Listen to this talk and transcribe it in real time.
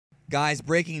Guys,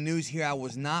 breaking news here. I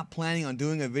was not planning on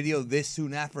doing a video this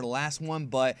soon after the last one,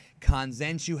 but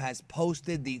Kanzenshuu has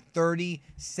posted the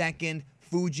 30-second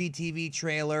FUJI TV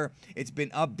trailer. It's been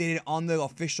updated on the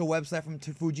official website from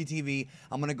FUJI TV.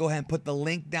 I'm going to go ahead and put the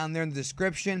link down there in the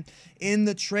description. In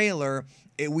the trailer,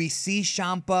 we see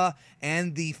Champa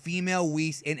and the female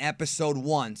Whis in episode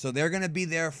 1. So they're going to be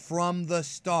there from the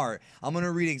start. I'm going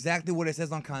to read exactly what it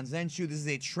says on Kanzenshuu. This is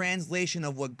a translation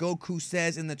of what Goku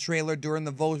says in the trailer during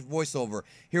the voiceover.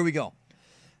 Here we go.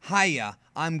 Hiya,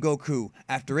 I'm Goku.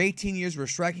 After 18 years, we're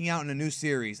striking out in a new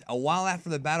series. A while after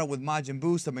the battle with Majin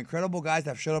Buu, some incredible guys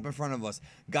have showed up in front of us.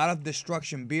 God of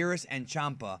Destruction, Beerus and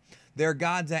Champa. They're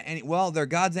gods at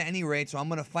any rate, so I'm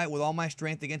going to fight with all my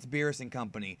strength against Beerus and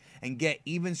company and get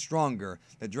even stronger.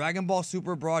 The Dragon Ball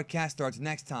Super broadcast starts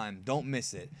next time. Don't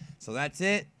miss it. So that's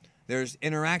it. There's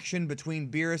interaction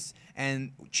between Beerus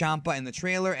and Champa in the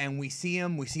trailer, and we see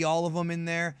them. We see all of them in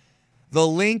there. The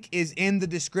link is in the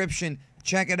description.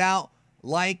 Check it out.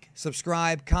 Like,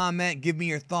 subscribe, comment, give me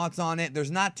your thoughts on it. There's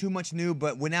not too much new,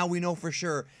 but now we know for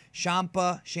sure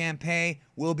Champa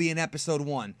will be in episode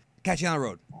 1. Catch you on the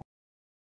road.